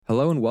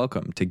Hello and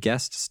welcome to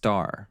Guest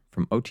Star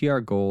from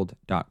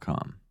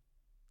OTRGold.com.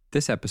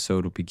 This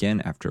episode will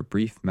begin after a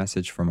brief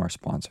message from our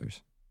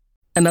sponsors.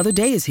 Another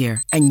day is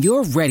here, and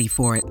you're ready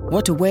for it.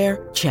 What to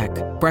wear? Check.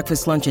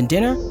 Breakfast, lunch, and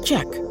dinner?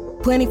 Check.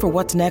 Planning for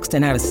what's next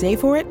and how to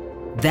save for it?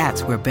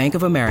 That's where Bank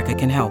of America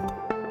can help.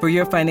 For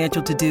your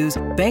financial to-dos,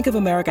 Bank of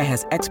America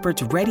has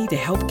experts ready to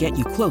help get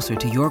you closer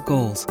to your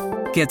goals.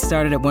 Get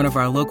started at one of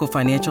our local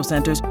financial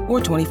centers or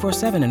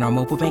 24/7 in our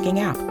mobile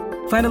banking app.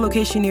 Find a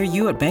location near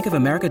you at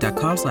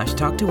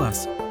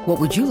bankofamerica.com/talktous. What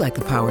would you like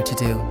the power to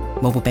do?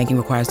 Mobile banking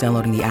requires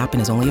downloading the app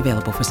and is only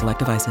available for select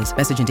devices.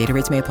 Message and data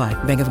rates may apply.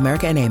 Bank of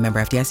America N.A.,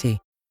 member FDIC.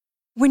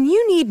 When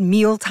you need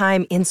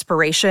mealtime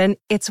inspiration,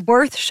 it's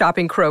worth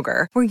shopping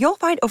Kroger, where you'll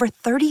find over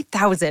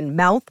 30,000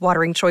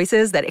 mouth-watering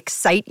choices that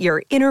excite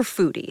your inner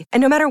foodie. And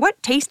no matter what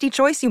tasty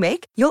choice you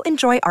make, you'll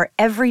enjoy our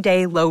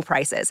everyday low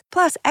prices,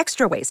 plus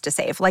extra ways to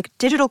save, like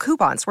digital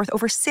coupons worth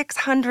over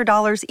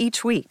 $600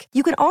 each week.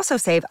 You can also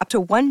save up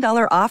to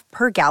 $1 off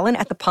per gallon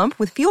at the pump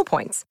with fuel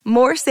points.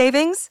 More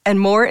savings and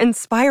more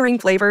inspiring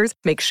flavors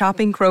make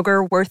shopping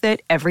Kroger worth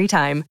it every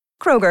time.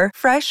 Kroger,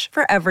 fresh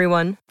for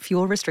everyone.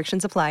 Fuel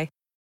restrictions apply.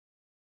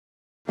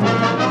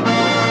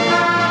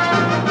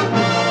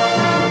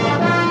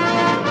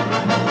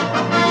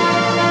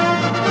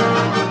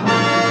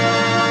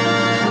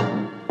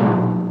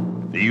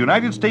 The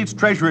United States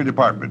Treasury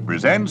Department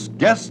presents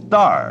Guest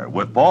Star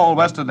with Paul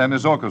Weston and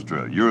his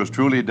orchestra, yours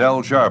truly,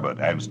 Del Sharbutt,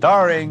 and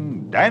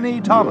starring Danny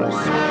Thomas.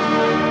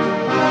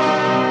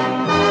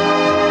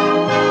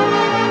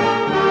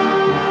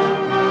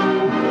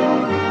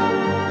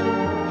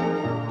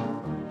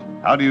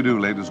 How do you do,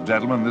 ladies and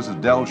gentlemen? This is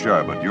Del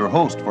Sharbutt, your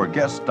host for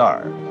Guest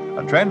Star,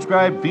 a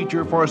transcribed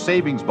feature for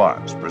savings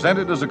bonds,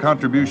 presented as a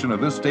contribution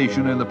of this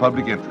station in the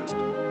public interest.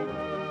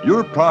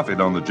 Your profit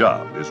on the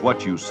job is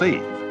what you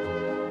save.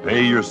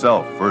 Pay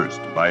yourself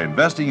first by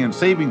investing in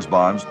savings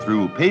bonds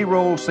through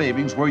payroll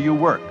savings where you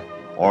work,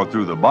 or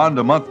through the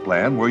bond-a-month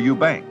plan where you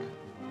bank.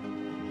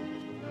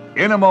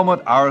 In a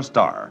moment, our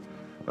star.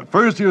 But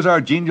first, here's our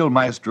genial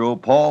maestro,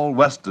 Paul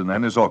Weston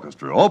and his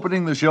orchestra,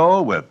 opening the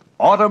show with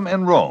Autumn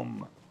in Rome.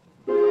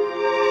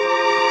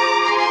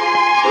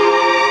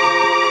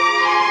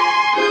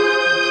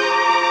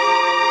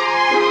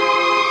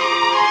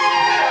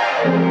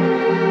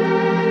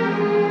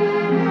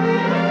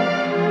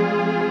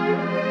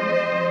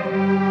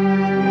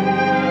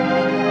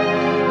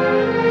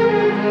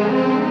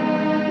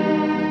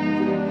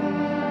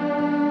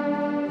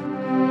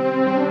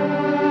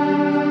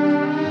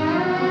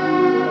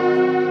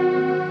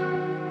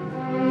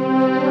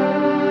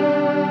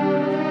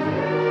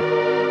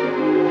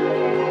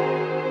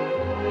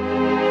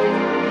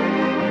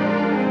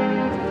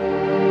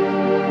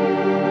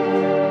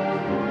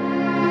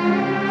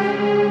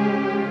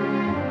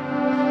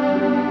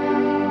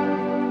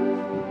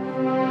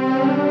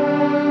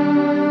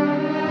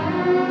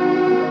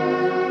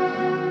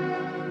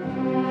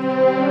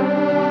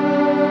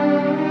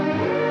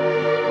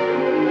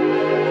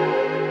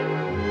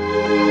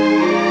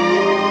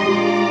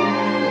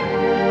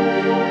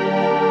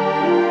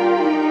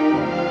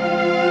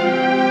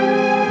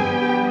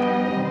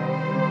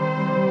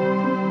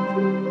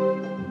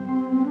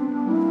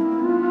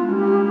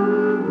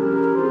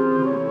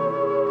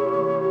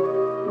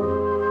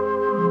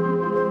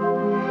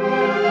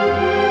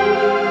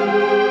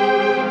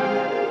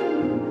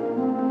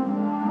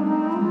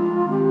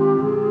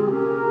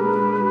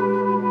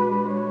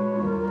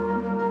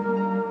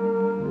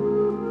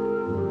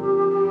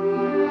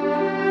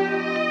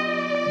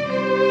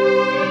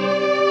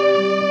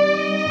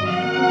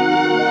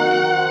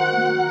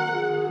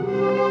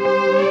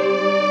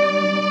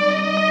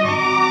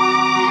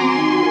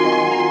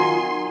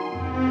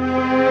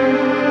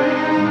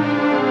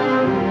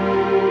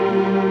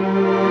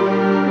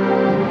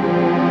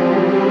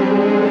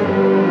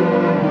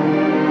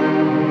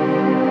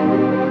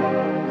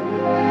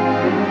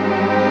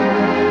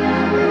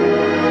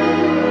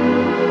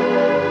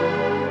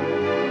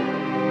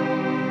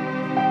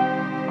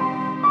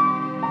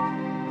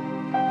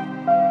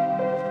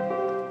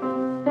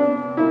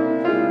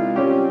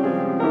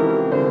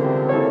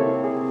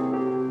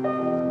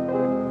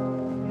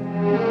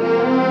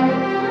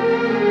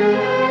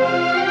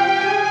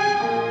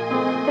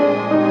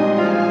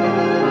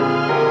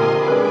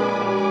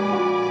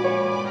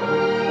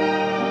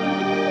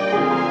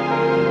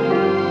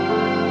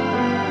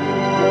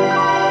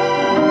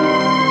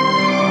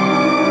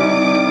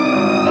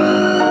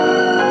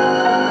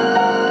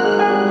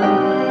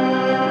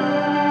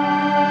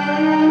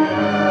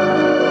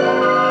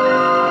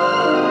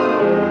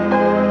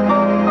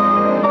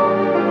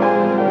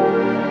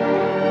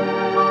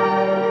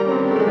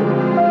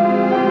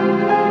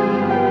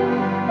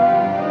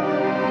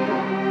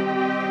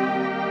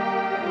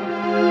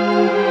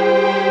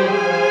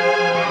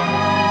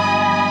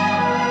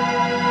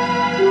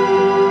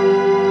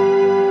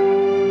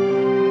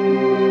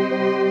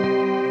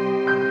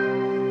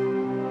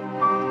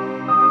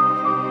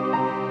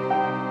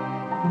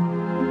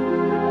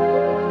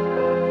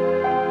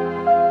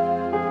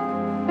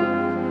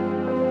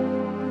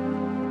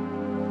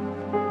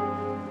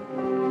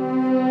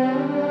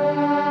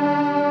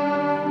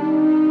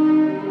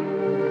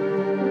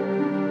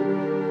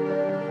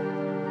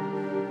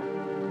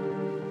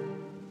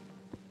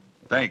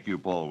 Thank you,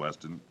 Paul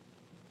Weston.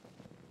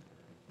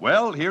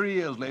 Well, here he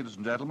is, ladies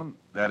and gentlemen,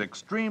 that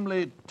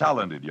extremely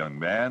talented young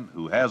man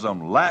who has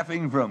 'em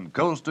laughing from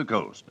coast to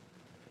coast.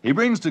 He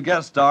brings to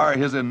guest star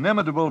his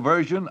inimitable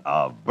version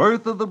of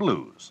Birth of the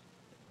Blues.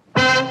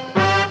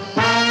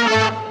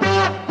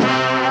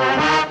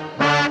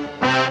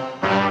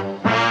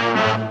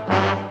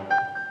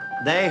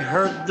 They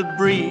heard the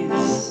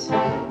breeze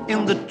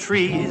in the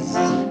trees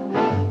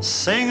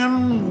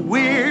singing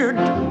weird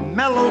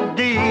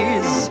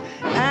melodies,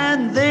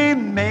 and they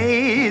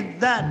made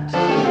that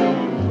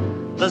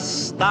the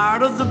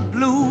start of the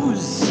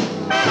blues.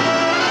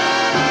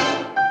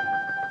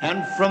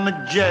 And from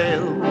a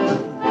jail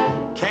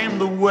came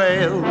the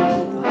wail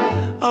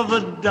of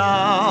a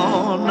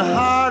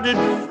downhearted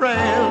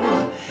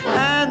frail,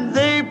 and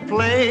they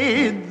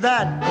played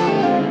that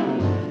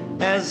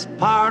as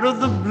part of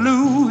the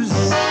blues.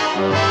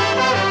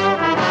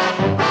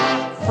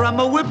 From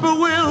a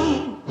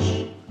whippoorwill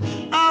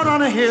out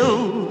on a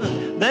hill,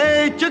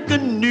 they took a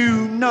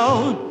new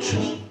note,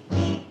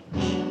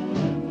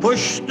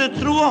 pushed it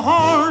through a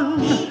horn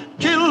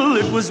till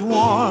it was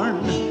worn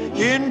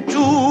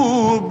into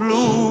a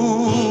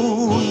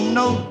blue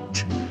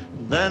note.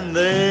 Then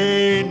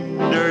they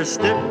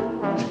nursed it,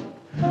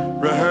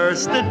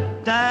 rehearsed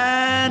it,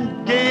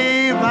 and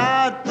gave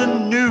out the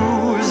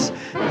news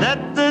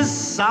that the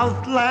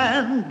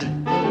Southland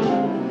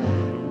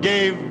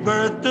gave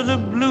birth to the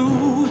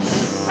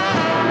blues.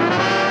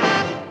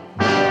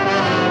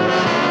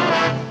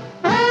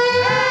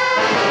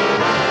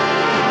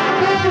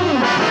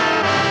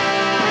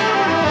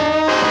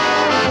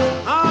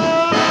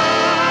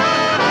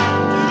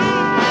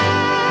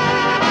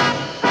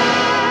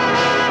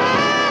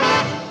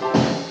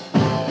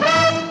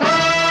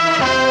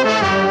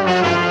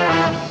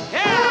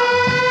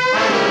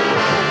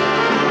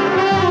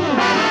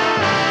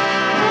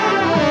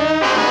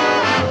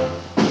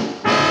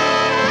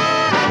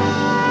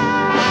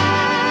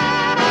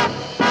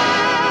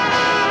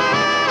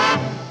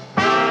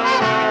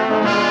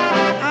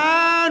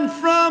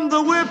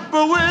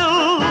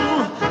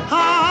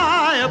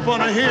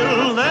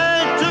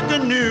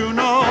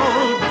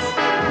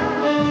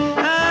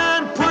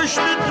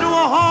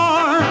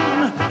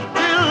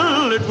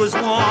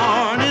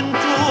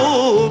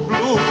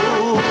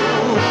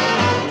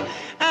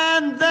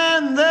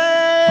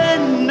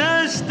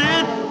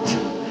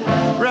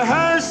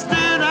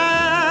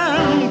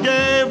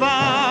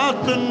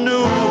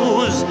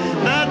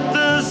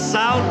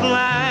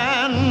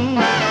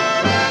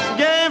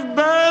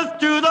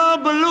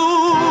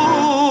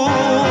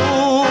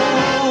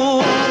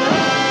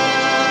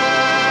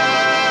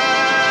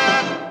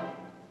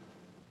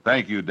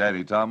 Thank you,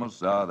 Daddy Thomas.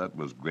 That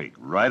was great.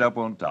 Right up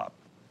on top.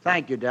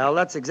 Thank you, Del.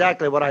 That's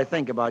exactly what I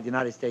think about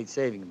United States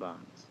savings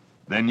bonds.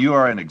 Then you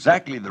are in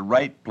exactly the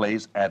right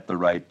place at the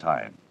right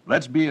time.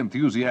 Let's be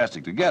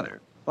enthusiastic together.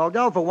 Well,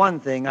 Del, for one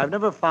thing, I've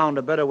never found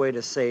a better way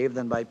to save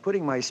than by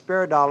putting my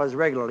spare dollars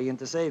regularly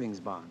into savings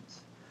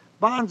bonds.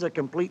 Bonds are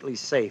completely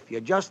safe. You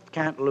just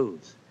can't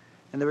lose.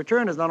 And the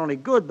return is not only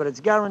good, but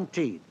it's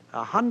guaranteed.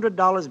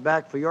 $100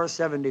 back for your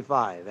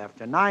 75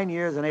 after 9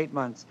 years and 8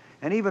 months,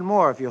 and even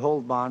more if you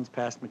hold bonds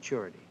past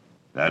maturity.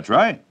 That's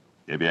right.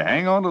 If you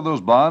hang on to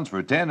those bonds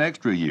for 10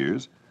 extra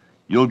years,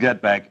 you'll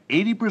get back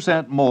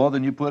 80% more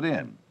than you put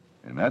in.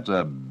 And that's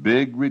a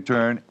big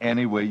return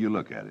any way you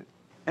look at it.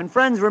 And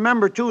friends,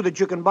 remember, too, that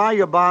you can buy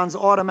your bonds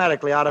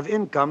automatically out of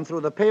income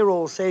through the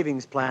payroll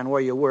savings plan where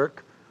you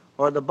work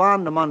or the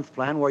bond-a-month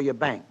plan where you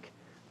bank.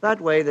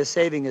 That way, the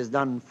saving is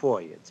done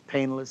for you. It's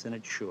painless and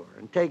it's sure.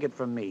 And take it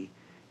from me,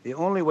 the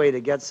only way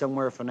to get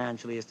somewhere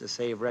financially is to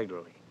save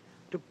regularly,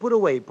 to put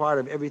away part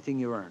of everything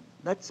you earn.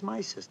 That's my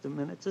system,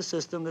 and it's a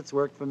system that's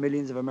worked for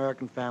millions of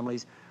American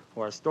families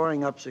who are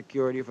storing up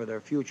security for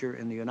their future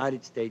in the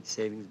United States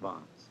savings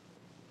bonds.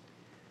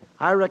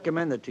 I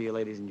recommend it to you,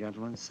 ladies and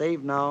gentlemen.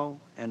 Save now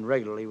and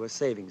regularly with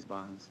savings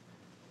bonds,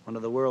 one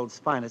of the world's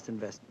finest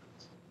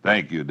investments.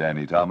 Thank you,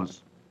 Danny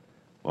Thomas.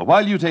 Well,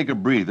 while you take a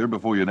breather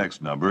before your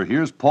next number,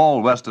 here's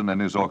Paul Weston and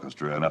his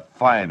orchestra in a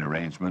fine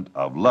arrangement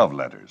of Love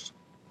Letters.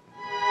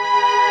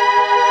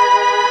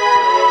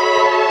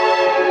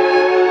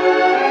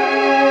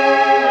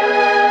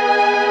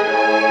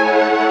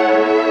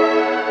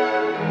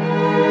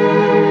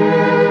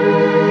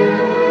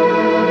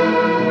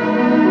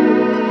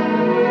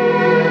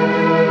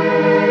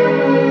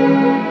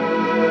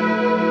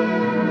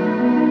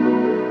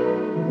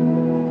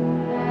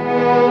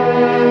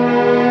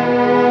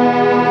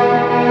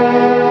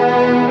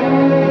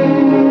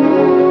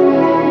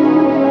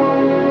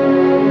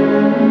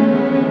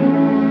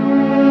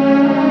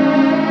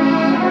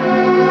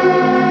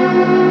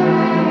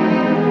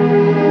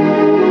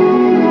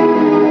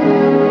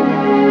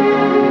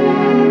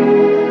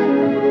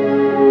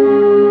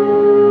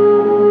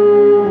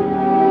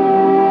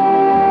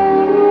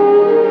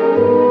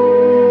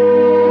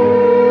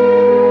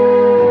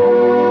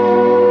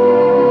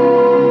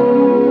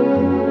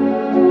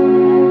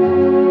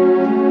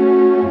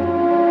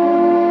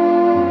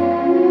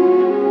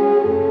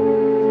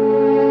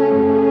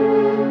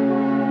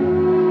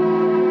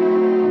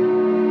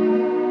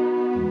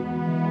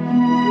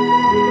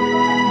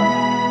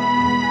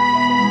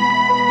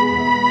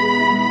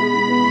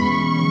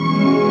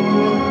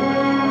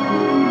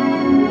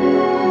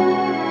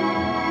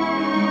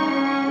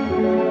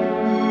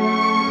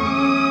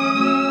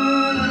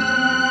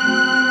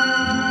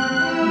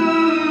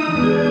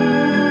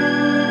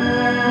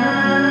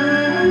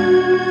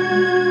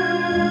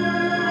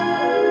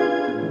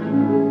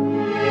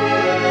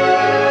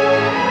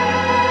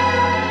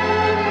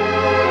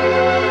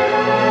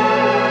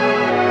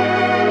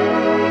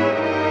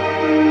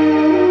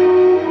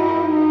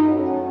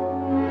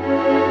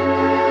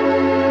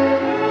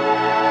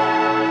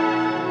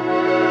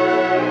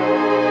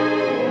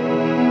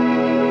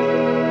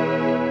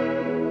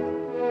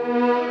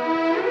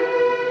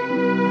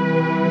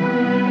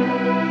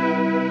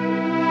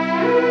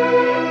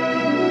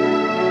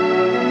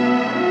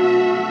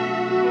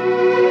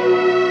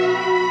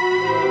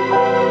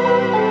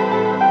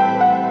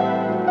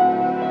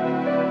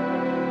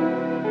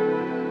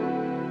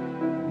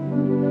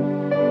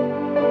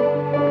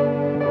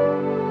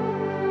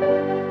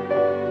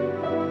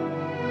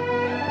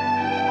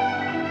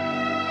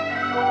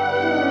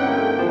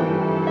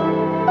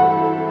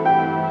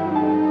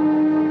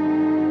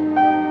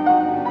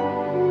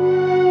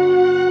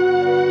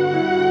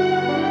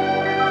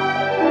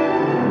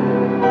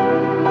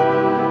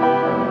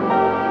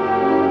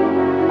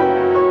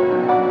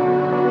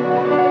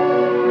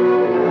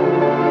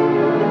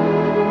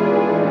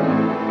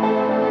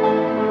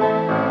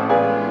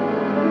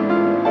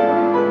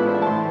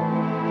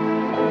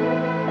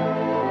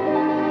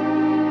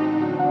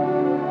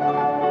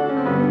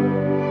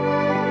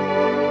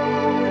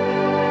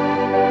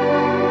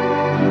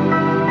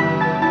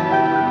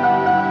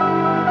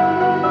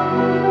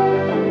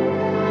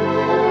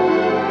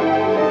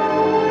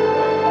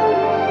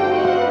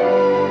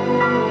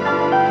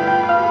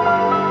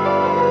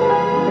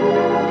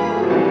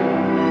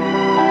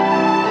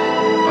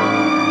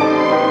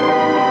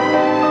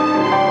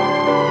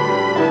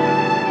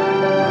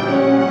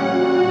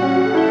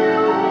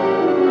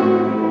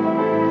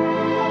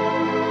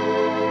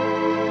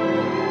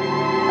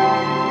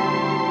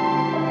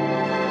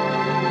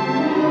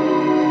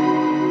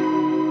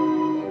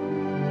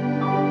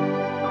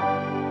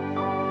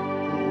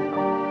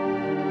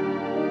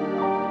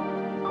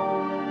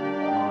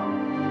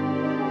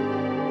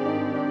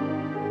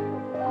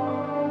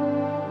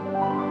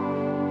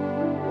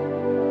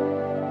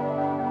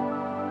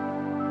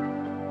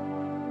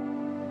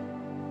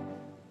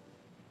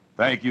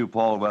 Thank you,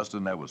 Paul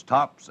Weston. That was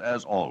tops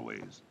as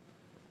always.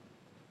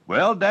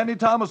 Well, Danny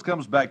Thomas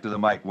comes back to the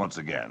mic once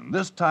again,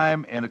 this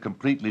time in a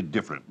completely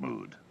different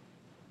mood.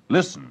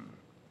 Listen,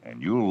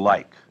 and you'll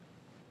like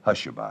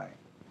Hushabye.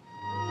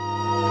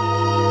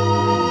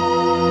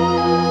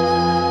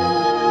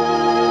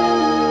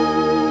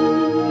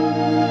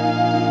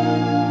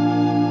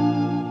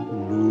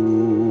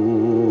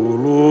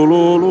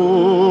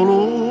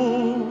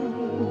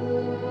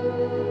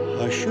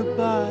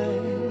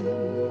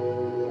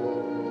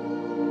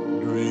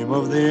 Dream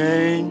of the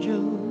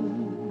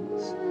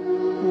angels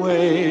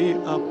way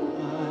up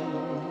high.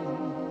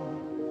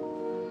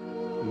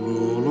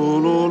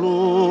 Lo,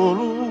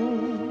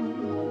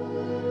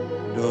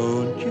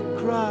 don't you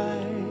cry.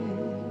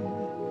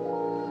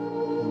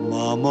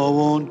 Mama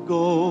won't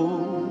go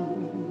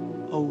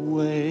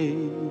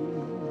away.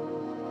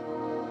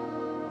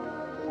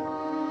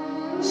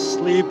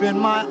 Sleep in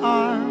my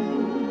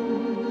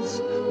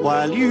arms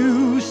while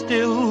you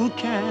still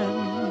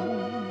can.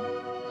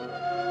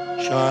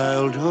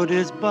 Childhood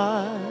is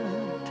but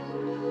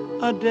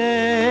a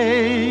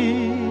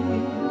day.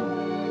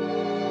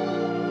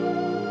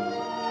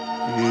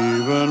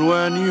 Even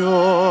when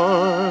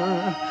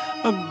you're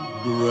a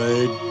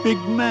great big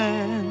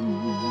man,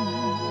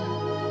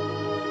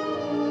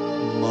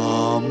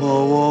 Mama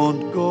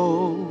won't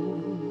go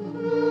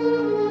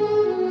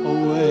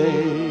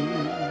away.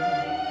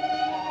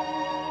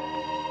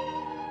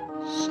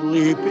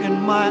 Sleep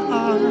in my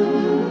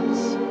arms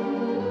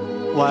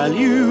while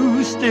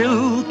you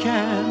still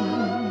can.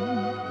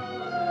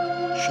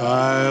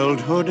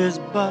 Childhood is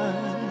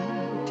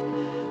but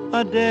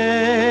a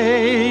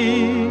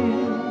day.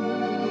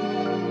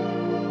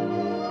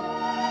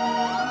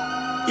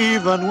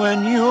 Even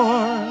when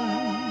you're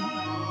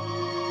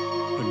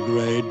a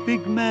great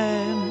big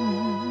man,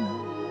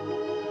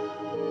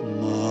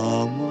 Mama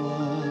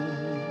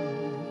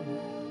won't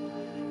go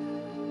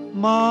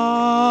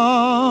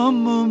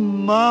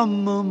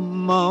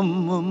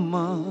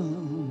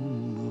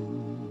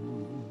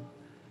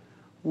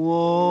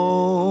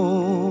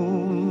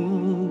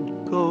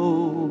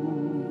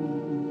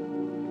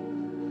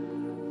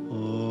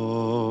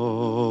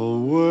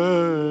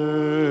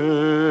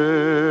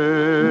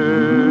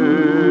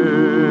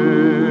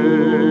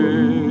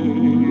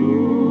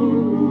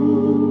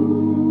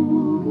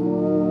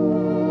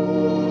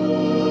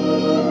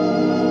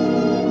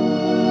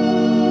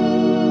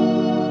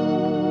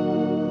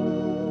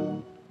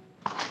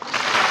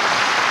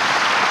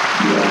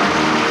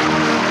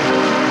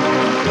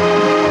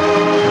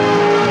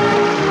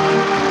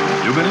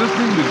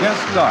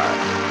Star,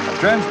 a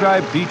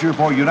transcribed feature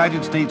for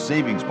United States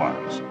Savings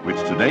Bonds, which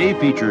today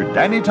featured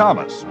Danny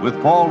Thomas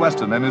with Paul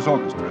Weston and his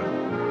orchestra.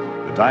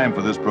 The time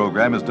for this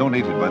program is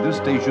donated by this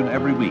station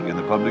every week in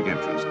the public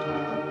interest.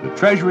 The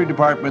Treasury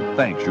Department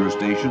thanks your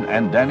station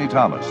and Danny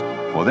Thomas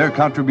for their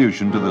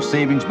contribution to the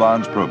Savings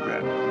Bonds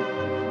program.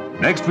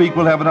 Next week,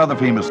 we'll have another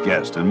famous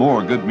guest and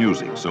more good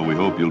music, so we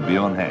hope you'll be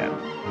on hand.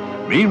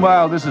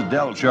 Meanwhile, this is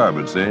Del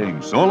Sharbutt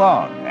saying so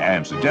long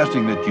and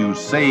suggesting that you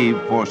save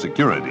for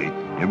security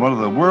in one of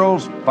the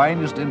world's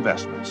finest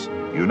investments,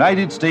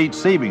 United States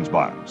Savings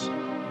Bonds,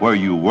 where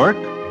you work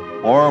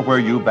or where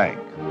you bank.